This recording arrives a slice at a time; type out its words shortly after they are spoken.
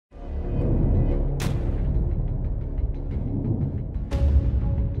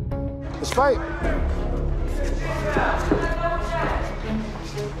Let's fight.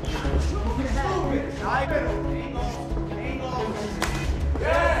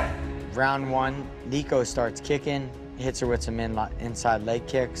 Round one, Nico starts kicking, hits her with some inside leg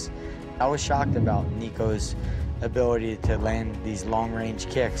kicks. I was shocked about Nico's ability to land these long-range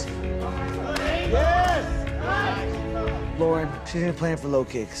kicks. Lauren, she didn't plan for low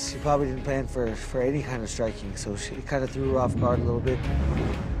kicks. She probably didn't plan for any kind of striking, so she kind of threw her off guard a little bit.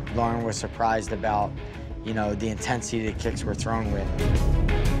 Lauren was surprised about, you know, the intensity the kicks were thrown with.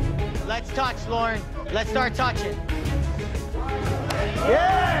 Let's touch, Lauren. Let's start touching.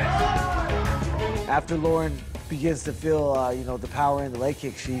 Yes! After Lauren begins to feel, you know, the power in the leg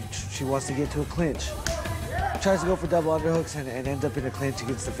kick, she wants to get to a clinch. Tries to go for double underhooks and ends up in a clinch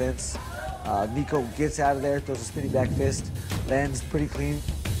against the fence. Nico gets out of there, throws a spinning back fist, lands pretty clean.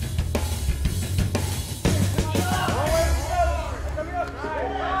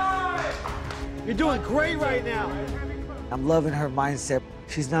 You're doing great right now. I'm loving her mindset.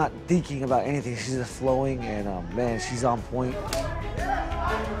 She's not thinking about anything. She's just flowing, and man, she's on point.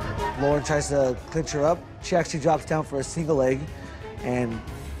 Lauren tries to clinch her up. She actually drops down for a single leg, and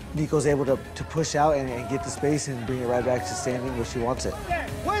Nico's able to push out and get the space and bring it right back to standing where she wants it.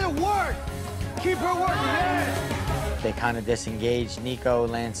 Way to work! Keep her working, yeah! They kind of disengage. Nico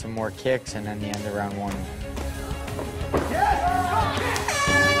lands some more kicks, and then the end of round one.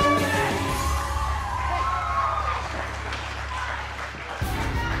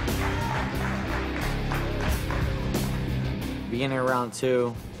 Beginning of round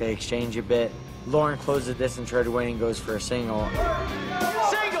two, they exchange a bit. Lauren closes the distance right away and goes for a single.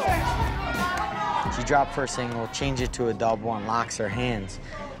 Single! She dropped for a single, changed it to a double, and locks her hands.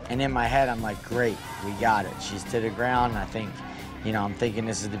 And in my head, I'm like, great, we got it. She's to the ground. I think, you know, I'm thinking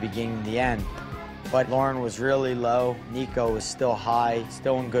this is the beginning of the end. But Lauren was really low. Nico was still high,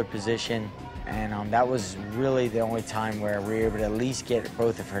 still in good position. And that was really the only time where we were able to at least get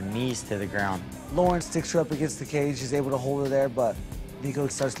both of her knees to the ground. Lauren sticks her up against the cage. She's able to hold her there, but Nico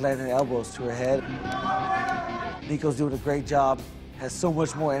starts landing elbows to her head. Nico's doing a great job, has so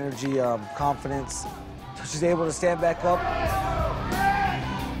much more energy, confidence. So she's able to stand back up.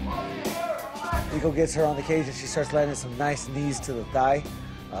 Nico gets her on the cage and she starts landing some nice knees to the thigh.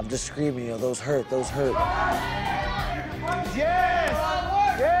 I'm just screaming, you know, those hurt, those hurt. Yes!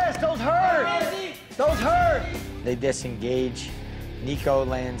 Yes, those hurt! Those hurt! They disengage. Nico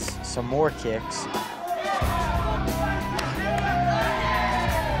lands some more kicks.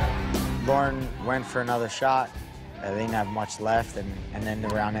 Lauren went for another shot. They didn't have much left, and then the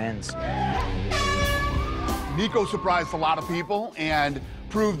round ends. Nico surprised a lot of people and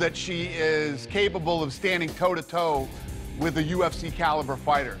proved that she is capable of standing toe-to-toe with a UFC caliber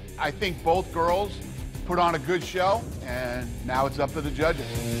fighter. I think both girls put on a good show, and now it's up to the judges.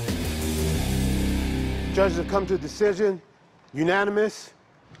 Judges have come to a decision, unanimous,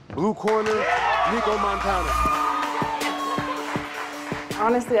 blue corner, Nico Montana.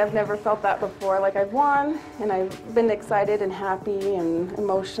 Honestly, I've never felt that before. Like, I've won, and I've been excited and happy and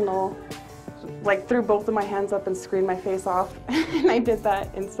emotional. Like, threw both of my hands up and screamed my face off, and I did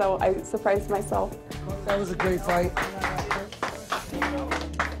that, and so I surprised myself. That was a great fight.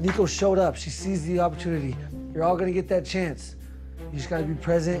 Nico showed up. She sees the opportunity. You're all gonna get that chance. You just gotta be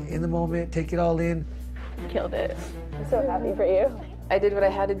present in the moment, take it all in. Killed it. I'm so happy for you. I did what I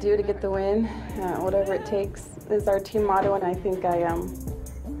had to do to get the win. Whatever it takes is our team motto, and I think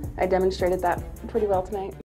I demonstrated that pretty well tonight.